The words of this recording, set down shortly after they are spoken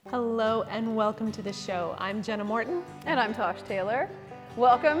Hello and welcome to the show. I'm Jenna Morton. And I'm Tosh Taylor.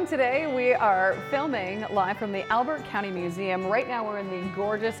 Welcome. Today we are filming live from the Albert County Museum. Right now we're in the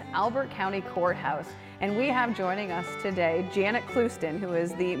gorgeous Albert County Courthouse. And we have joining us today Janet Clouston, who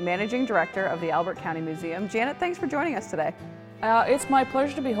is the Managing Director of the Albert County Museum. Janet, thanks for joining us today. It's my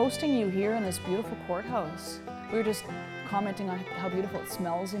pleasure to be hosting you here in this beautiful courthouse. We were just commenting on how beautiful it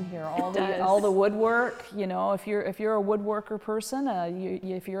smells in here. All the woodwork. You know, if you're a woodworker person,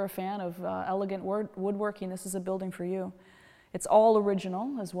 if you're a fan of elegant woodworking, this is a building for you. It's all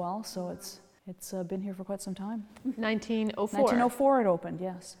original as well, so it's been here for quite some time. 1904. 1904 it opened,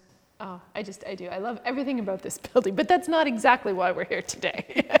 yes. Oh, I do. I love everything about this building, but that's not exactly why we're here today.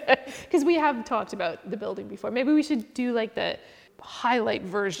 Because we have talked about the building before. Maybe we should do like the highlight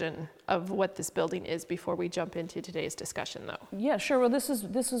version of what this building is before we jump into today's discussion, though. Yeah, sure. Well, this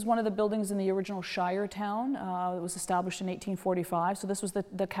is one of the buildings in the original Shire town. It was established in 1845, so this was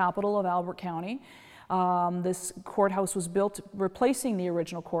the capital of Albert County. This courthouse was built replacing the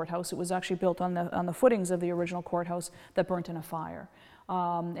original courthouse. It was actually built on the footings of the original courthouse that burnt in a fire.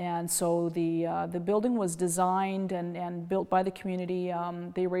 And so the building was designed and built by the community.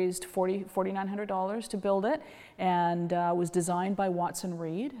 They raised $4,900 to build it, and was designed by Watson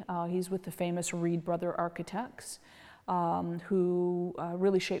Reed. He's with the famous Reed Brother Architects, who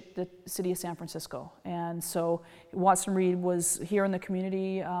really shaped the city of San Francisco. And so Watson Reed was here in the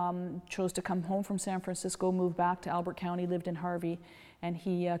community, chose to come home from San Francisco, moved back to Albert County, lived in Harvey, and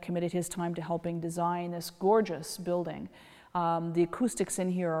he committed his time to helping design this gorgeous building. The acoustics in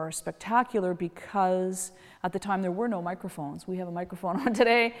here are spectacular because at the time there were no microphones. We have a microphone on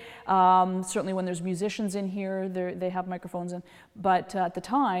today. Certainly when there's musicians in here, they have microphones in. But at the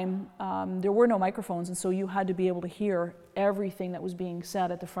time, there were no microphones, and so you had to be able to hear everything that was being said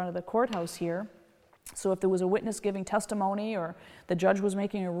at the front of the courthouse here. So if there was a witness giving testimony, or the judge was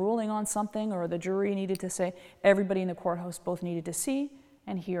making a ruling on something, or the jury needed to say, everybody in the courthouse both needed to see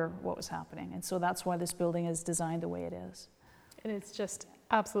and hear what was happening. And so that's why this building is designed the way it is. And it's just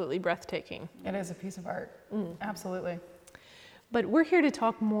absolutely breathtaking. It is a piece of art, absolutely. But we're here to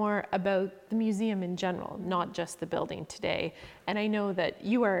talk more about the museum in general, not just the building today. And I know that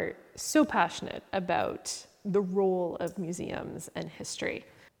you are so passionate about the role of museums and history.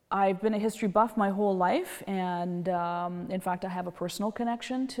 I've been a history buff my whole life, and in fact I have a personal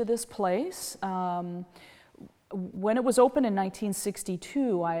connection to this place. When it was opened in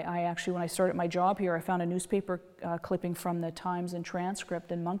 1962, I actually, when I started my job here, I found a newspaper clipping from the Times and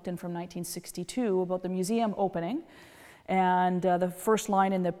Transcript in Moncton from 1962 about the museum opening. And the first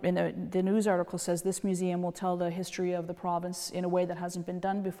line in the news article says, "This museum will tell the history of the province in a way that hasn't been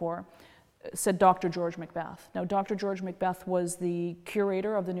done before," said Dr. George Macbeth. Now, Dr. George Macbeth was the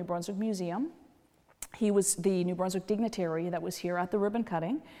curator of the New Brunswick Museum. He was the New Brunswick dignitary that was here at the ribbon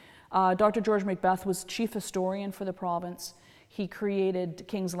cutting. Dr. George Macbeth was chief historian for the province. He created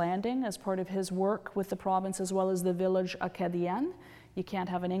King's Landing as part of his work with the province, as well as the village Acadienne. You can't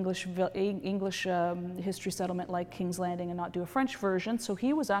have an English history settlement like King's Landing and not do a French version, so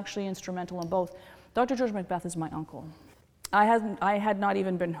he was actually instrumental in both. Dr. George Macbeth is my uncle. I had not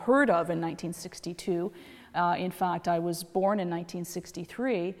even been heard of in 1962. In fact, I was born in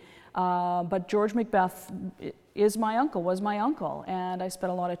 1963. But George Macbeth was my uncle, and I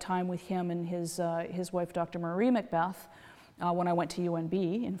spent a lot of time with him and his wife, Dr. Marie Macbeth, when I went to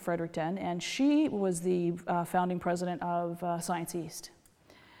UNB in Fredericton, and she was the founding president of Science East.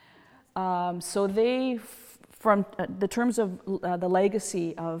 So they, from the terms of the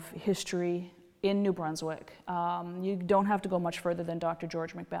legacy of history in New Brunswick, you don't have to go much further than Dr.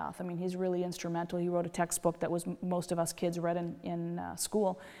 George Macbeth. I mean, he's really instrumental. He wrote a textbook that was most of us kids read in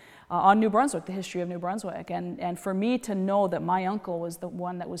school. On New Brunswick, the history of New Brunswick. And for me to know that my uncle was the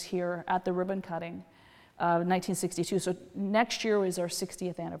one that was here at the ribbon cutting, 1962. So next year is our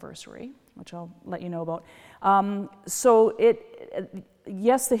 60th anniversary, which I'll let you know about.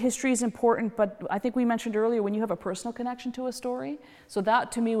 Yes, the history is important, but I think we mentioned earlier when you have a personal connection to a story. So that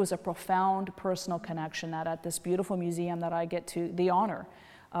to me was a profound personal connection, that at this beautiful museum that I get to the honor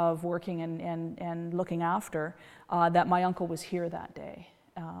of working and looking after, that my uncle was here that day.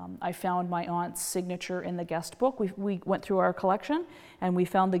 I found my aunt's signature in the guest book. We went through our collection and we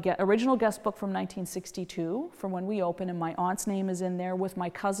found the original guest book from 1962 from when we opened, and my aunt's name is in there with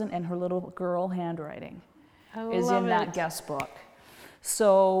my cousin and her little girl handwriting that guest book.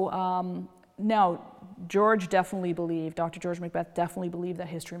 So now Dr. George Macbeth definitely believed that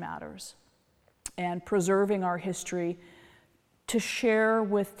history matters, and preserving our history to share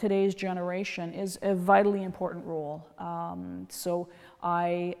with today's generation is a vitally important role. So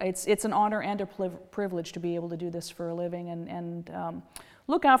it's an honor and a privilege to be able to do this for a living. And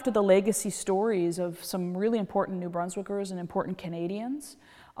look after the legacy stories of some really important New Brunswickers and important Canadians.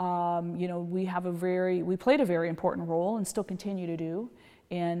 You know, we played a very important role and still continue to do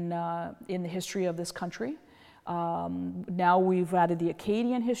in the history of this country. Now we've added the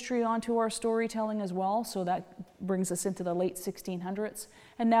Acadian history onto our storytelling as well, so that brings us into the late 1600s.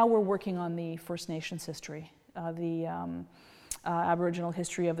 And now we're working on the First Nations history, the Aboriginal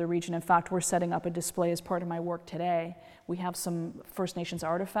history of the region. In fact, we're setting up a display as part of my work today. We have some First Nations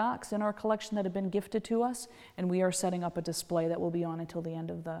artifacts in our collection that have been gifted to us, and we are setting up a display that will be on until the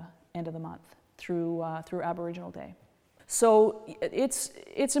end of the month through Aboriginal Day. So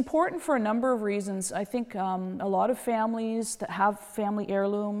it's important for a number of reasons. I think a lot of families that have family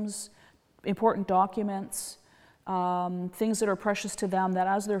heirlooms, important documents, things that are precious to them, that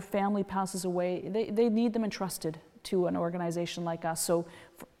as their family passes away, they need them entrusted to an organization like us, so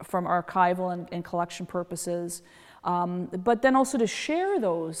from archival and collection purposes, but then also to share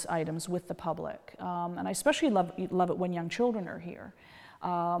those items with the public. And I especially love it when young children are here.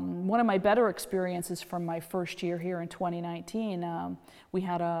 One of my better experiences from my first year here in 2019, we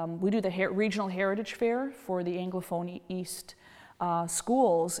do the Regional Heritage Fair for the Anglophone East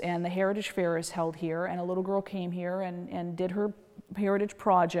schools, and the Heritage Fair is held here, and a little girl came here and did her heritage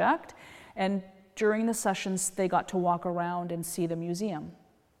project, and during the sessions they got to walk around and see the museum,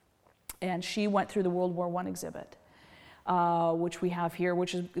 and she went through the World War I exhibit, which we have here,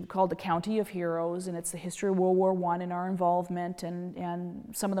 which is called the County of Heroes, and it's the history of World War I and our involvement and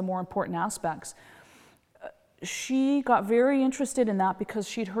some of the more important aspects. She got very interested in that because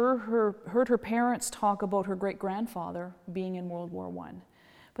she'd heard her parents talk about her great-grandfather being in World War I,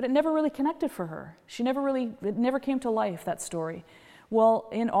 but it never really connected for her. It never came to life, that story. Well,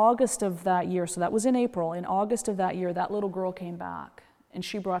 in August of that year, so that was in April, in August of that year, that little girl came back, and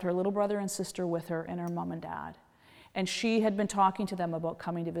she brought her little brother and sister with her and her mom and dad. And she had been talking to them about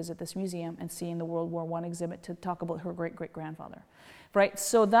coming to visit this museum and seeing the World War I exhibit to talk about her great-great-grandfather, right?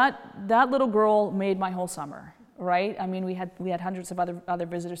 So that little girl made my whole summer, right? I mean, we had hundreds of other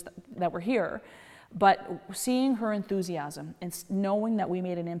visitors that were here, but seeing her enthusiasm and knowing that we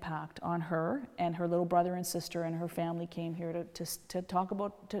made an impact on her and her little brother and sister and her family came here to talk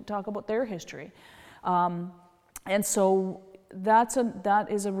about their history, and so that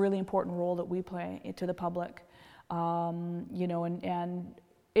is a really important role that we play to the public. You know, and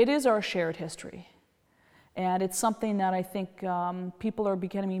it is our shared history, and it's something that I think people are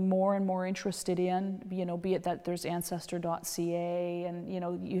becoming more and more interested in. You know, be it that there's Ancestor.ca, and you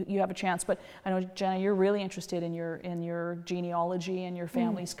know, you have a chance. But I know, Jenna, you're really interested in your genealogy and your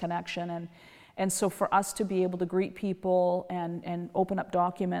family's connection, and so for us to be able to greet people and open up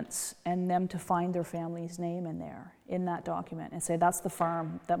documents and them to find their family's name in that document and say that's the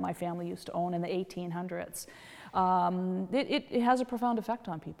farm that my family used to own in the 1800s. It has a profound effect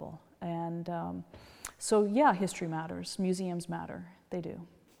on people, and so yeah, history matters, museums matter, they do.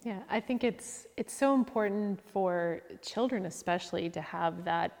 Yeah, I think it's so important for children especially to have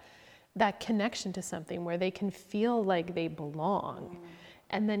that connection to something where they can feel like they belong,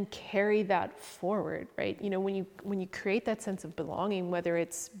 and then carry that forward, right? You know, when you create that sense of belonging, whether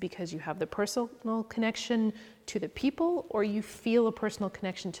it's because you have the personal connection to the people or you feel a personal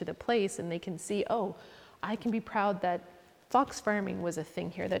connection to the place, and they can see, oh, I can be proud that fox farming was a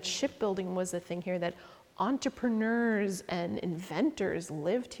thing here, that shipbuilding was a thing here, that entrepreneurs and inventors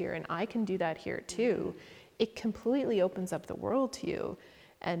lived here, and I can do that here too. It completely opens up the world to you.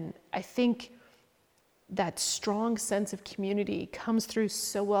 And I think that strong sense of community comes through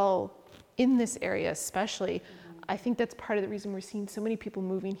so well in this area especially. I think that's part of the reason we're seeing so many people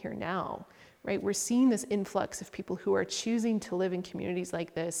moving here now, right? We're seeing this influx of people who are choosing to live in communities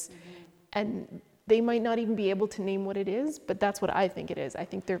like this, and they might not even be able to name what it is, but that's what I think it is. I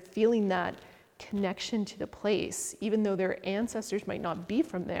think they're feeling that connection to the place. Even though their ancestors might not be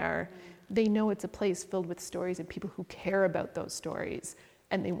from there, they know it's a place filled with stories and people who care about those stories,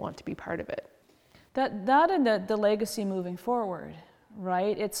 and they want to be part of it. That and the legacy moving forward,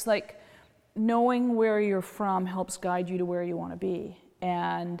 right? It's like knowing where you're from helps guide you to where you want to be.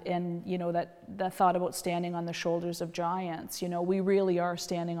 And you know, that thought about standing on the shoulders of giants, you know, we really are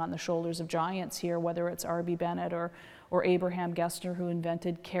standing on the shoulders of giants here, whether it's R.B. Bennett or Abraham Gessner, who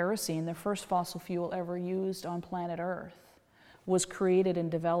invented kerosene. The first fossil fuel ever used on planet Earth was created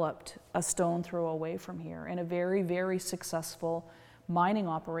and developed a stone throw away from here in a very, very successful mining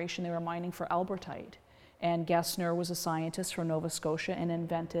operation. They were mining for albertite, and Gessner was a scientist from Nova Scotia and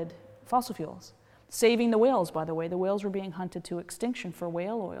invented fossil fuels. Saving the whales, by the way. The whales were being hunted to extinction for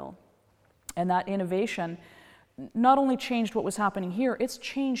whale oil. And that innovation not only changed what was happening here, it's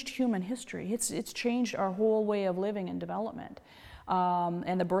changed human history. It's changed our whole way of living and development.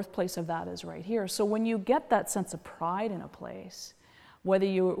 And the birthplace of that is right here. So when you get that sense of pride in a place, whether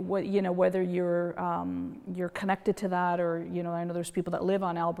you're connected to that, or I know there's people that live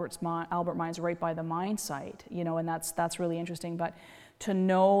on Albert Mines right by the mine site, and that's really interesting. But to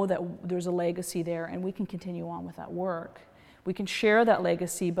know that there's a legacy there, and we can continue on with that work, we can share that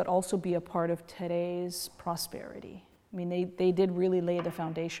legacy, but also be a part of today's prosperity. I mean, they did really lay the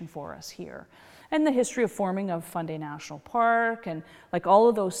foundation for us here. And the history of forming of Fundy National Park, and like all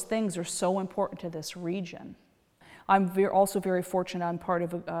of those things are so important to this region. I'm also very fortunate. I'm part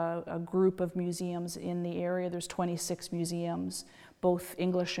of a group of museums in the area. There's 26 museums, both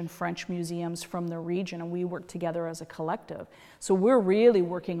English and French museums from the region, and we work together as a collective. So we're really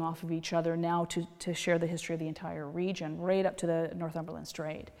working off of each other now to share the history of the entire region, right up to the Northumberland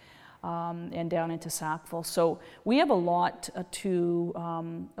Strait. And down into Sackville. So we have a lot to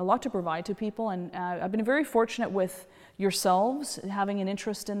provide to people, and I've been very fortunate with yourselves having an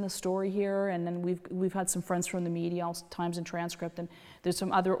interest in the story here, and then we've had some friends from the media, Times and Transcript, and there's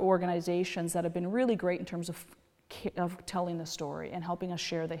some other organizations that have been really great in terms of telling the story and helping us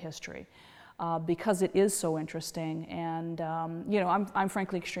share the history, because it is so interesting. And I'm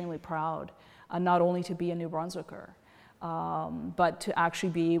frankly extremely proud, not only to be a New Brunswicker, but to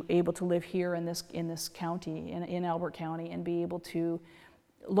actually be able to live here in this county, in Albert County, and be able to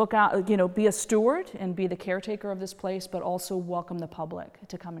look out, be a steward and be the caretaker of this place, but also welcome the public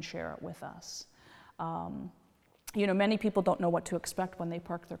to come and share it with us. Many people don't know what to expect when they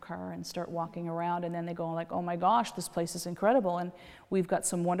park their car and start walking around, and then they go like, oh my gosh, this place is incredible. And we've got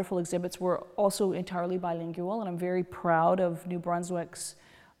some wonderful exhibits. We're also entirely bilingual, and I'm very proud of New Brunswick's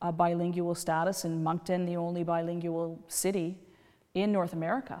bilingual status, in Moncton, the only bilingual city in North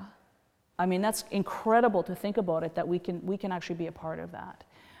America. I mean, that's incredible to think about it, that we can actually be a part of that.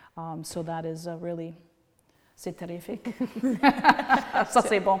 So that is really, c'est terrifique. Ça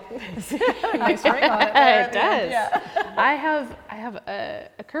c'est bon. Nice ring on it there. It does. Yeah. I have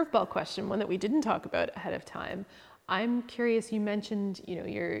a curveball question, one that we didn't talk about ahead of time. I'm curious. You mentioned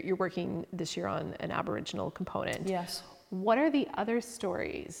you're working this year on an Aboriginal component. Yes. What are the other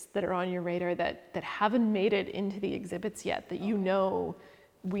stories that are on your radar that haven't made it into the exhibits yet that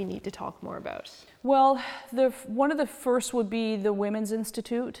we need to talk more about? Well, one of the first would be the Women's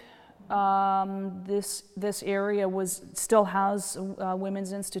Institute. This area still has a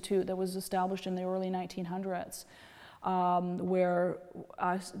Women's Institute that was established in the early 1900s, where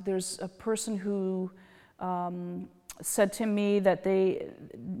there's a person who said to me that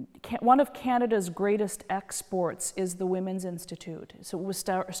one of Canada's greatest exports is the Women's Institute. So it was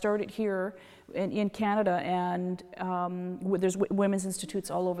started here in Canada, and there's women's institutes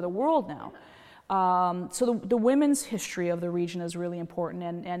all over the world now. So the women's history of the region is really important,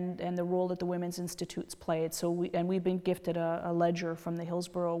 and the role that the Women's Institutes played. So we've been gifted a ledger from the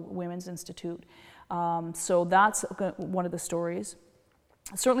Hillsborough Women's Institute. So that's one of the stories.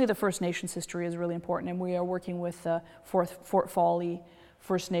 Certainly the First Nations history is really important, and we are working with Fort Folly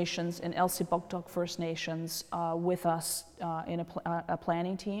First Nations and Elsipogtog First Nations with us in a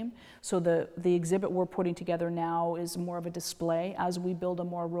planning team. So the exhibit we're putting together now is more of a display as we build a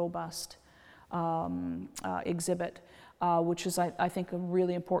more robust exhibit, which is, I think, a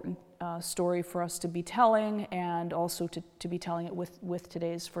really important story for us to be telling, and also to be telling it with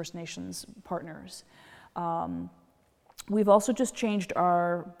today's First Nations partners. We've also just changed in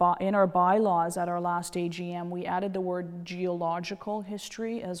our bylaws at our last AGM, we added the word geological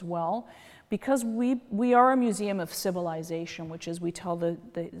history as well, because we are a museum of civilization, which is we tell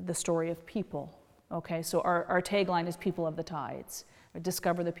the story of people. Okay, so our tagline is People of the Tides, or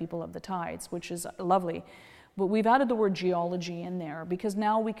Discover the People of the Tides, which is lovely. But we've added the word geology in there because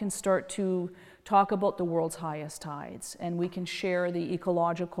now we can start to talk about the world's highest tides, and we can share the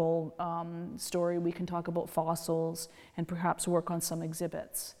ecological story. We can talk about fossils and perhaps work on some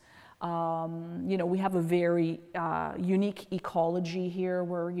exhibits. We have a very unique ecology here.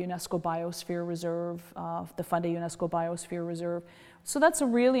 We're UNESCO Biosphere Reserve, the Fundy UNESCO Biosphere Reserve. So that's a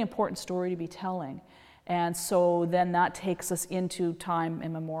really important story to be telling. And so then that takes us into time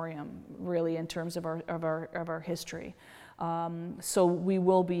immemorial, really, in terms of our history. So we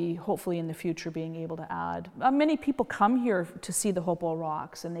will be, hopefully in the future, being able to add. Many people come here to see the Hopewell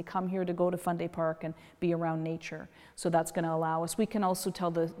Rocks, and they come here to go to Fundy Park and be around nature. So that's going to allow us. We can also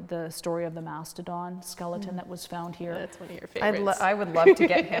tell the story of the mastodon skeleton that was found here. That's one of your favorites. I would love to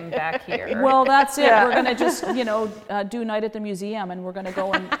get him back here. Well, that's it. Yeah. We're going to just, do night at the museum, and we're going to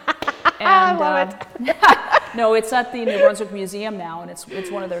go and I love it. No, it's at the New Brunswick Museum now, and it's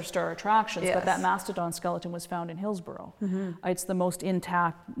one of their star attractions. Yes. But that mastodon skeleton was found in Hillsborough. Mm-hmm. It's the most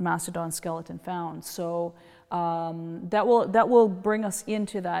intact mastodon skeleton found. So that will bring us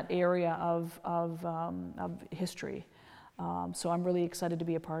into that area of history. So I'm really excited to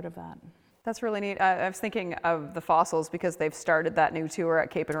be a part of that. That's really neat. I was thinking of the fossils because they've started that new tour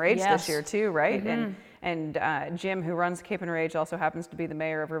at Cape and Rage this year too, right? And Jim, who runs Cape and Rage, also happens to be the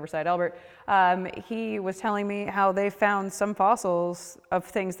mayor of Riverside, Albert. He was telling me how they found some fossils of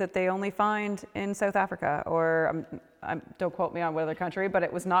things that they only find in South Africa, or don't quote me on what other country, but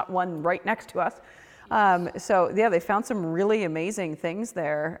it was not one right next to us. So yeah, they found some really amazing things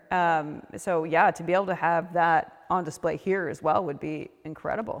there. So yeah, to be able to have that on display here as well would be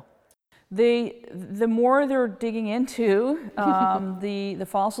incredible. The more they're digging into the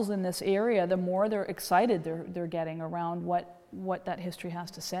fossils in this area, the more they're excited they're getting around what that history has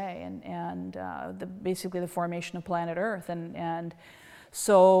to say, and basically the formation of planet Earth, and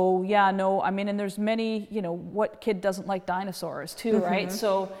so yeah, no, I mean, and there's many, what kid doesn't like dinosaurs too, right?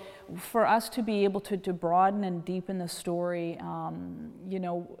 So for us to be able to broaden and deepen the story,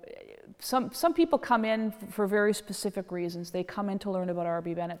 Some people come in for very specific reasons. They come in to learn about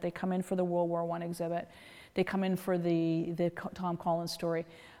R.B. Bennett. They come in for the World War I exhibit. They come in for the Tom Collins story.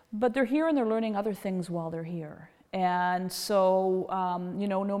 But they're here and they're learning other things while they're here. And so,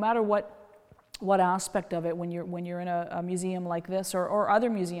 no matter what aspect of it, when you're in a museum like this or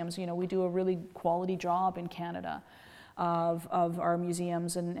other museums, we do a really quality job in Canada of our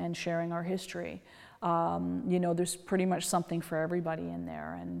museums and sharing our history. There's pretty much something for everybody in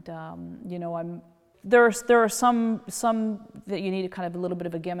there, and there are some that you need kind of a little bit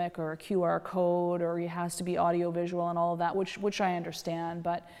of a gimmick or a QR code, or it has to be audio visual and all of that, which I understand,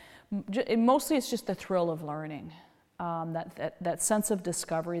 but mostly it's just the thrill of learning, that sense of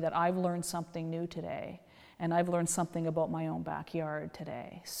discovery that I've learned something new today, and I've learned something about my own backyard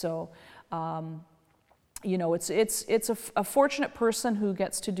today. So. It's a fortunate person who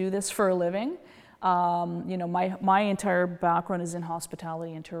gets to do this for a living. My entire background is in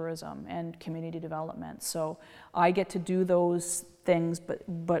hospitality and tourism and community development. So I get to do those things,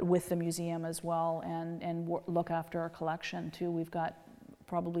 but with the museum as well, and look after our collection too. We've got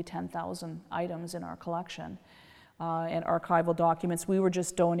probably 10,000 items in our collection and archival documents. We were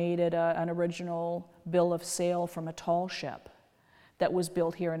just donated an original bill of sale from a tall ship that was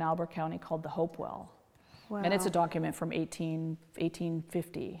built here in Albert County called the Hopewell. Wow. And it's a document from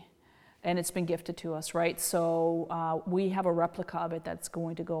 1850. And it's been gifted to us, right? So we have a replica of it that's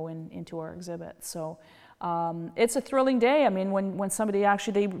going to go into our exhibit. So it's a thrilling day. I mean, when somebody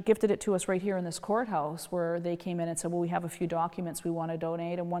they gifted it to us right here in this courthouse, where they came in and said, well, we have a few documents we want to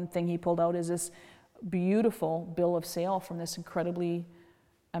donate. And one thing he pulled out is this beautiful bill of sale from this incredibly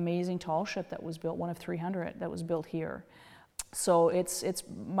amazing tall ship that was built, one of 300 that was built here. So it's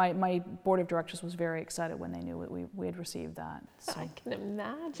my board of directors was very excited when they knew we had received that. So. I can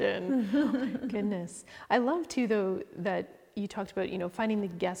imagine. Oh my goodness. I love too, though, that you talked about finding the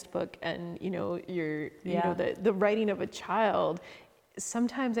guest book and the writing of a child.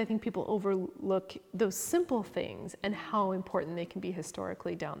 Sometimes I think people overlook those simple things and how important they can be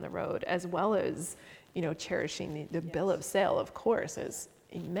historically down the road, as well as cherishing the bill of sale. Of course, is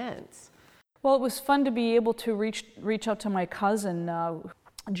immense. Well, it was fun to be able to reach out to my cousin,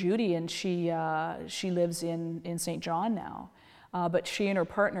 Judy, and she lives in St. John now. But she and her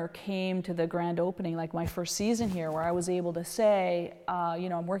partner came to the grand opening, like my first season here, where I was able to say,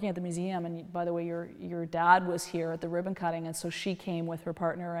 I'm working at the museum, and by the way, your dad was here at the ribbon cutting, and so she came with her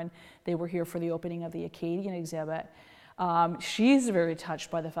partner, and they were here for the opening of the Acadian exhibit. She's very touched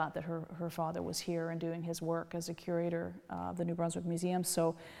by the fact that her father was here and doing his work as a curator of the New Brunswick Museum.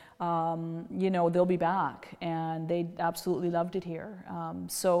 So, they'll be back, and they absolutely loved it here.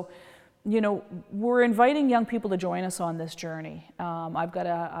 We're inviting young people to join us on this journey. I've got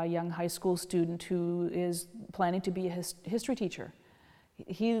a young high school student who is planning to be a history teacher.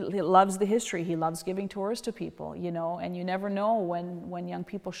 He loves the history. He loves giving tours to people, and you never know when young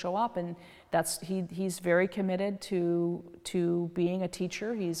people show up, and he's very committed to being a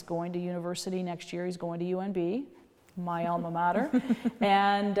teacher. He's going to university next year. He's going to UNB, my alma mater,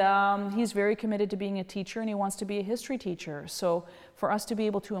 and he's very committed to being a teacher, and he wants to be a history teacher. So for us to be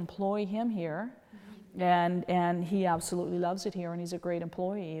able to employ him here, and he absolutely loves it here, and he's a great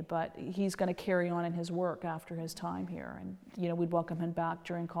employee, but he's going to carry on in his work after his time here, and we'd welcome him back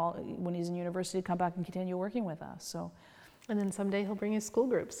during when he's in university to come back and continue working with us. So. And then someday he'll bring his school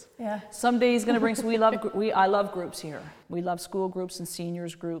groups. Yeah. Someday he's going to bring. I love groups here. We love school groups and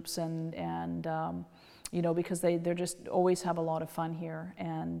seniors groups, and because they're just always have a lot of fun here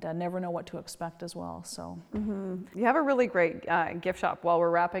and never know what to expect as well. So You have a really great gift shop. While we're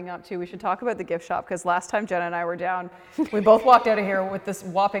wrapping up too, we should talk about the gift shop, because last time Jenna and I were down, we both walked out of here with this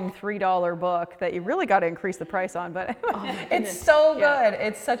whopping $3 book that you really got to increase the price on, but it's so good.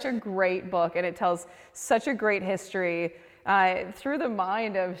 It's such a great book, and it tells such a great history through the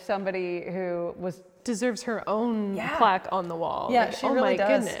mind of somebody who deserves her own plaque on the wall. Yeah, like, she oh really my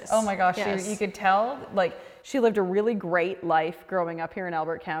does. goodness. Oh my gosh, Yes. you could tell, like, she lived a really great life growing up here in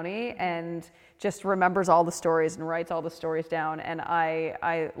Albert County, and just remembers all the stories and writes all the stories down. And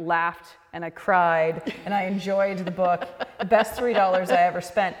I laughed and I cried and I enjoyed the book. The best $3 I ever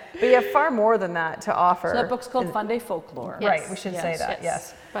spent. But you have far more than that to offer. that book's called Fun Day Folklore. Yes. Right, we should say that,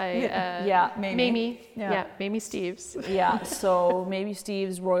 yes. By Mamie. Mamie Steeves. Yeah, so maybe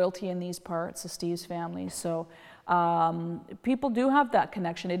Steve's royalty in these parts, the Steve's family. So people do have that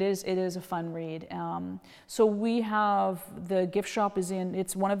connection. It is a fun read. So we have, the gift shop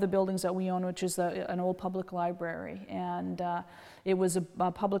it's one of the buildings that we own, which is an old public library. And it was a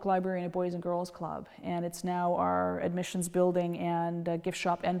public library and a Boys and Girls Club. And it's now our admissions building and a gift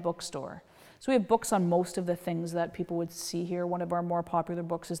shop and bookstore. So we have books on most of the things that people would see here. One of our more popular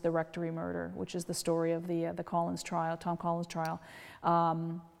books is The Rectory Murder, which is the story of the Collins trial, Tom Collins trial.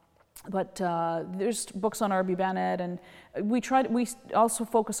 But there's books on R.B. Bennett, and we also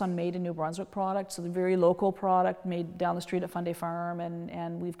focus on made in New Brunswick products, so the very local product made down the street at Fun Day Farm,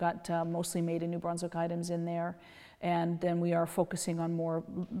 and we've got mostly made in New Brunswick items in there. And then we are focusing on more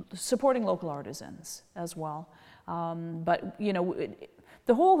supporting local artisans as well. But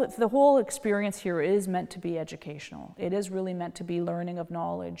the whole experience here is meant to be educational. It is really meant to be learning of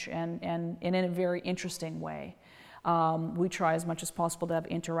knowledge and in a very interesting way. We try as much as possible to have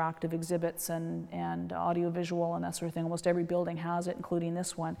interactive exhibits and audiovisual and that sort of thing. Almost every building has it, including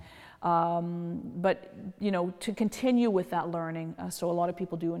this one. But to continue with that learning, so a lot of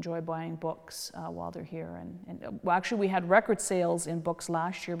people do enjoy buying books while they're here. And actually, we had record sales in books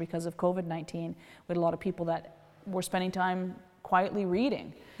last year because of COVID-19. We had a lot of people that were spending time quietly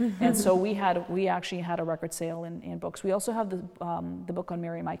reading, and so we actually had a record sale in books. We also have the book on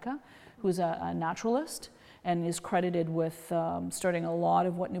Mary Micah, who's a naturalist, and is credited with starting a lot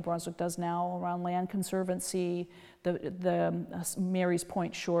of what New Brunswick does now around land conservancy. The Mary's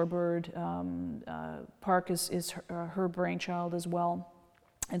Point Shorebird Park is her brainchild as well.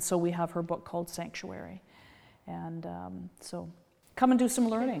 And so we have her book called Sanctuary. And so come and do some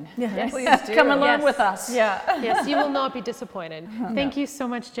learning. Yes. Please do. Come and learn with us. Yeah. Yes, you will not be disappointed. Thank you so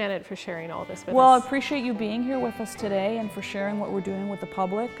much, Janet, for sharing all this with Well, I us. appreciate you being here with us today and for sharing what we're doing with the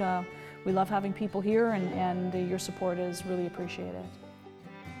public. We love having people here, and your support is really appreciated.